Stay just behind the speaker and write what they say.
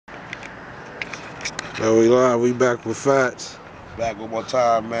Oh, we live. We back with Phatz. Back one more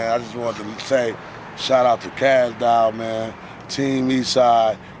time, man. I just wanted to say shout out to Cash Dow, man, Team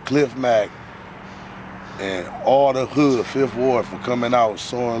Eastside, Cliff Mac, and all the hood, Fifth Ward for coming out,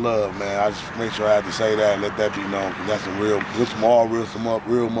 showing love, man. I just make sure I had to say that and let that be known, because that's some real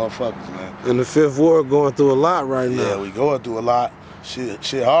motherfuckers, man. And the Fifth Ward going through a lot right now. Yeah, we going through a lot.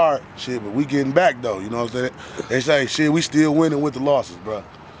 Shit hard, but we getting back though. You know what I'm saying? They say shit, we still winning with the losses, bro.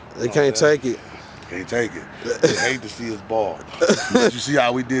 They can't take it. Can't take it. They hate to see us ball. But you see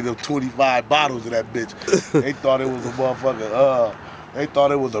how we did them 25 bottles of that bitch. They thought it was a motherfucker, they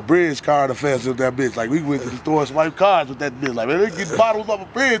thought it was a bridge card offense with that bitch. Like, we went to the store and swiped cards with that bitch. Like, man, they get bottles off a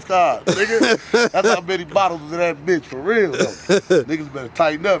bridge card, nigga. That's how many bottles was in that bitch, for real, though. Niggas better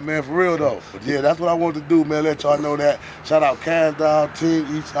tighten up, man, for real, though. But yeah, that's what I wanted to do, man. Let y'all know that. Shout out Cash Down, Team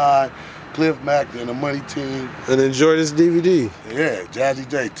Eastside, Cliff Mac, and the Money Team. And enjoy this DVD. Yeah, Jazzy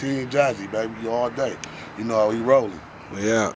J, Team Jazzy, baby, all day. You know how we rolling. Yeah.